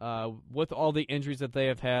 With all the injuries that they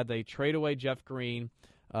have had, they trade away Jeff Green.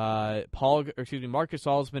 Marcus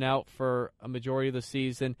Gasol's been out for a majority of the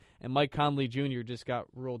season, and Mike Conley Jr. just got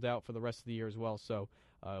ruled out for the rest of the year as well. So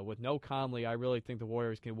with no Conley, I really think the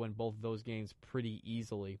Warriors can win both of those games pretty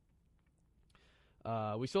easily.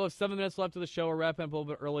 We still have 7 minutes left of the show. We're wrapping up a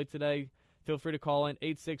little bit early today. Feel free to call in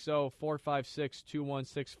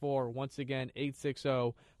 860-456-2164. Once again,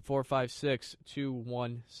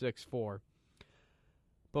 860-456-2164.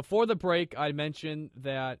 Before the break, I mentioned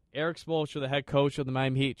that Erik Spoelstra, the head coach of the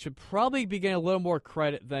Miami Heat, should probably be getting a little more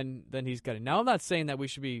credit than he's getting. Now, I'm not saying that we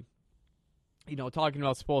should be, talking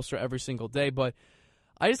about Spoelstra every single day, but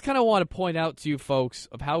I just kind of want to point out to you folks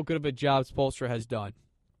of how good of a job Spoelstra has done.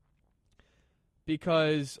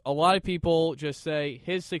 Because a lot of people just say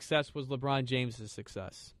his success was LeBron James'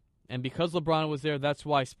 success. And because LeBron was there, that's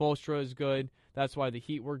why Spoelstra is good. That's why the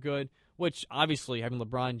Heat were good. Which, obviously, having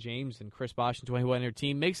LeBron James and Chris Bosh and Dwayne Wade on their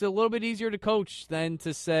team makes it a little bit easier to coach than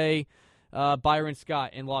to, say, Byron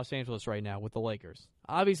Scott in Los Angeles right now with the Lakers.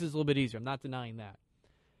 Obviously, it's a little bit easier. I'm not denying that.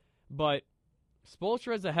 But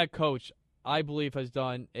Spoelstra as a head coach, I believe, has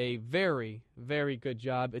done a very, very good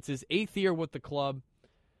job. It's his 8th year with the club.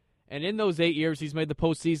 And in those 8 years, he's made the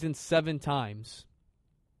postseason 7 times.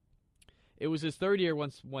 It was his 3rd year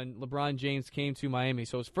when LeBron James came to Miami.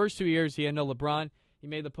 So his first 2 years, he had no LeBron. He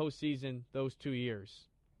made the postseason those 2 years.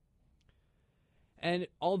 And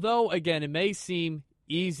although, again, it may seem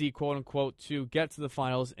easy, quote-unquote, to get to the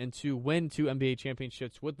finals and to win 2 NBA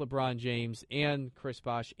championships with LeBron James and Chris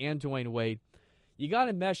Bosh and Dwayne Wade, you got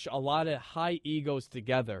to mesh a lot of high egos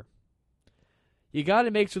together. You got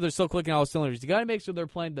to make sure they're still clicking all cylinders. You got to make sure they're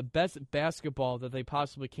playing the best basketball that they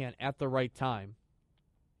possibly can at the right time.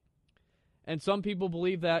 And some people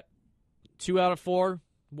believe that 2 out of 4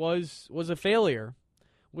 was a failure,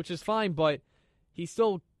 which is fine, but he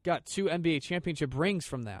still got 2 NBA championship rings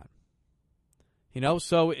from that.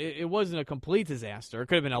 So it wasn't a complete disaster. It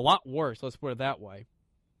could have been a lot worse, let's put it that way.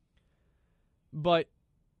 But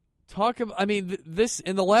this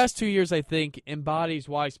in the last 2 years, I think, embodies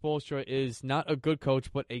why Spoelstra is not a good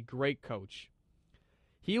coach, but a great coach.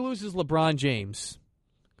 He loses LeBron James,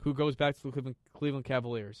 who goes back to the Cleveland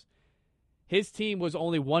Cavaliers. His team was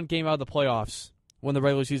only 1 game out of the playoffs when the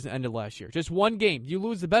regular season ended last year. Just 1 game. You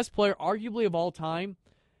lose the best player, arguably of all time,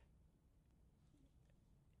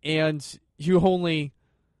 and you only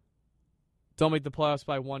don't make the playoffs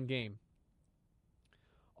by 1 game.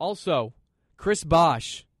 Also, Chris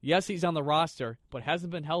Bosh, yes, he's on the roster, but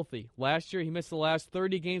hasn't been healthy. Last year, he missed the last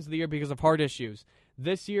 30 games of the year because of heart issues.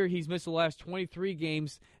 This year, he's missed the last 23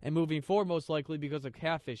 games, and moving forward, most likely because of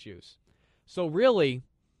calf issues. So really,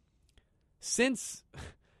 since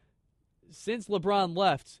LeBron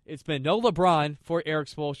left, it's been no LeBron for Erik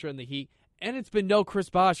Spoelstra and the Heat, and it's been no Chris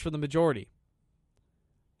Bosh for the majority.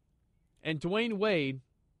 And Dwayne Wade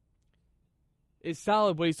is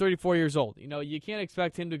solid, but he's 34 years old. You can't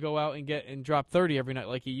expect him to go out and drop 30 every night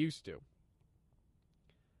like he used to.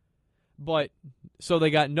 But, so they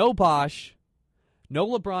got no Bosh, no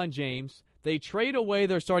LeBron James. They trade away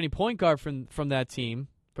their starting point guard from that team,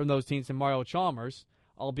 from those teams, in Mario Chalmers,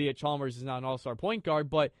 albeit Chalmers is not an all-star point guard,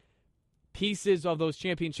 but pieces of those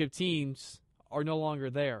championship teams are no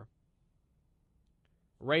longer there.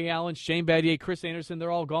 Ray Allen, Shane Battier, Chris Anderson,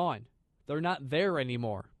 they're all gone. They're not there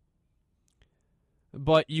anymore.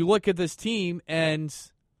 But you look at this team, and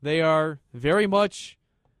they are very much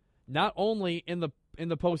not only in the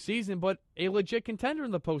postseason, but a legit contender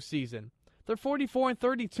in the postseason. They're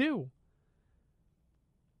 44-32.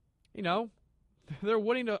 They're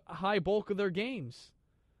winning a high bulk of their games.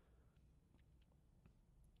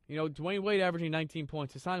 Dwayne Wade averaging 19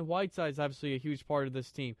 points. Hassan Whiteside is obviously a huge part of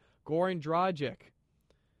this team. Goran Dragic,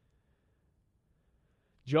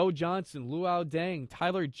 Joe Johnson, Luol Deng,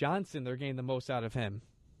 Tyler Johnson, they're getting the most out of him.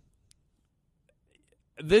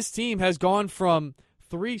 This team has gone from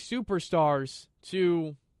 3 superstars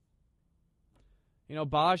to,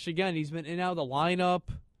 Bosh, again, he's been in and out of the lineup.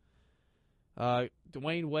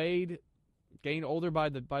 Dwayne Wade getting older by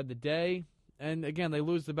the day, and again, they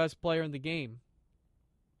lose the best player in the game,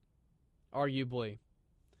 arguably.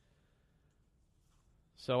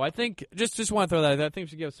 So I think just want to throw that. I think we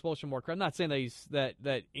should give Spoelstra more credit. I'm not saying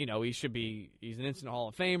that he should be. He's an instant Hall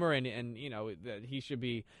of Famer, and that he should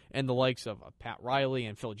be in the likes of Pat Riley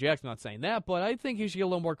and Phil Jackson. I'm not saying that, but I think he should get a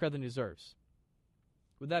little more credit than he deserves.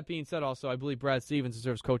 With that being said, also I believe Brad Stevens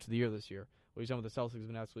deserves Coach of the Year this year. What he's done with the Celtics has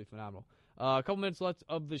been absolutely phenomenal. A couple minutes left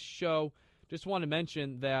of the show. Just want to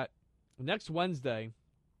mention that next Wednesday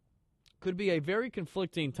could be a very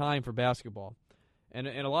conflicting time for basketball, and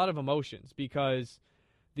a lot of emotions because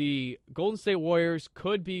the Golden State Warriors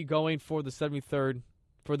could be going for their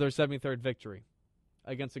 73rd victory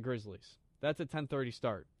against the Grizzlies. That's a 10:30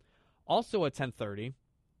 start. Also at 10:30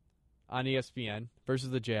 on ESPN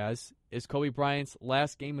versus the Jazz is Kobe Bryant's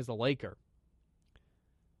last game as a Laker.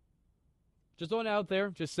 Just throwing it out there,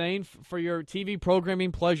 just saying for your TV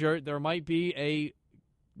programming pleasure, you might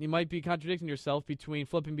be contradicting yourself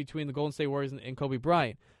flipping between the Golden State Warriors and Kobe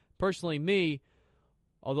Bryant. Personally, me,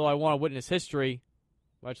 although I want to witness history.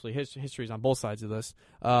 Well, actually, history's on both sides of this.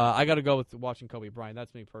 I got to go with watching Kobe Bryant.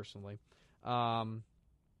 That's me personally. When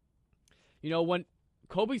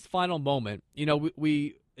Kobe's final moment,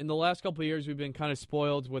 we in the last couple of years we've been kind of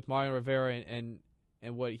spoiled with Mario Rivera and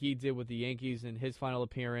what he did with the Yankees in his final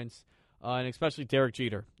appearance, and especially Derek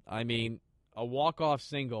Jeter. I mean, a walk-off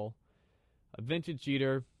single, a vintage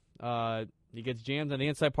Jeter. He gets jammed on the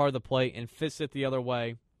inside part of the plate and fists it the other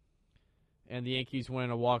way, and the Yankees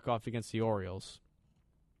win a walk-off against the Orioles.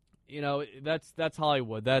 That's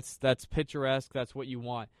Hollywood. That's picturesque. That's what you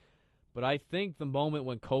want. But I think the moment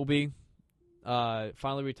when Kobe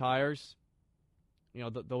finally retires,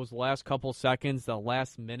 those last couple seconds, the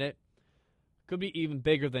last minute, could be even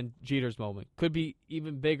bigger than Jeter's moment. Could be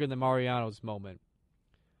even bigger than Mariano's moment.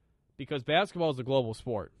 Because basketball is a global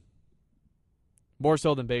sport. More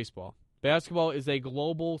so than baseball. Basketball is a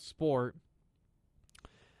global sport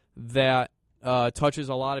that touches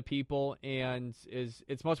a lot of people and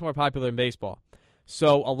it's much more popular than baseball.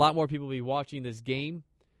 So a lot more people will be watching this game,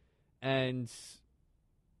 and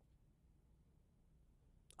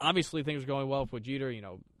obviously things are going well for Jeter.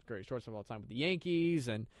 Great shortstop of all time with the Yankees,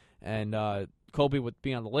 and Kobe would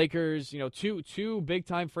be on the Lakers. Two big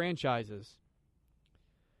time franchises.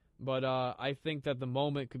 But I think that the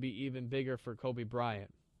moment could be even bigger for Kobe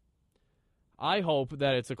Bryant. I hope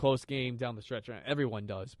that it's a close game down the stretch. Everyone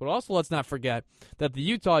does. But also let's not forget that the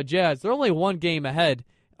Utah Jazz, they're only one game ahead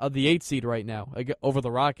of the 8th seed right now over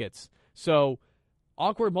the Rockets. So,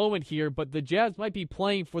 awkward moment here, but the Jazz might be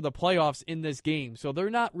playing for the playoffs in this game. So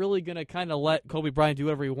they're not really going to kind of let Kobe Bryant do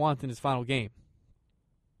whatever he wants in his final game.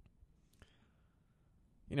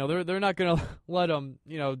 They're not going to let him,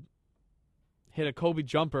 hit a Kobe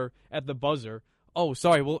jumper at the buzzer. Oh,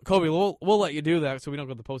 sorry, Kobe, we'll let you do that so we don't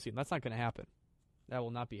go to the postseason. That's not going to happen. That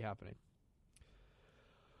will not be happening.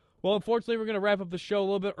 Well, unfortunately, we're going to wrap up the show a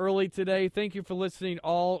little bit early today. Thank you for listening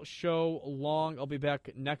all show long. I'll be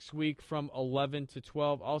back next week from 11 to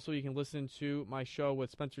 12. Also, you can listen to my show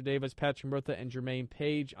with Spencer Davis, Patrick Murtha, and Jermaine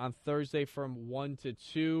Page on Thursday from 1 to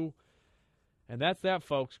 2. And that's that,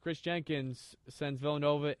 folks. Chris Jenkins sends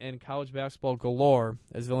Villanova in college basketball galore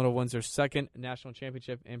as Villanova wins their second national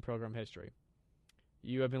championship in program history.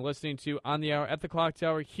 You have been listening to On the Hour at the Clock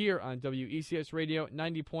Tower here on WECS Radio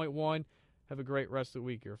 90.1. Have a great rest of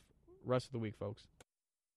the week, folks.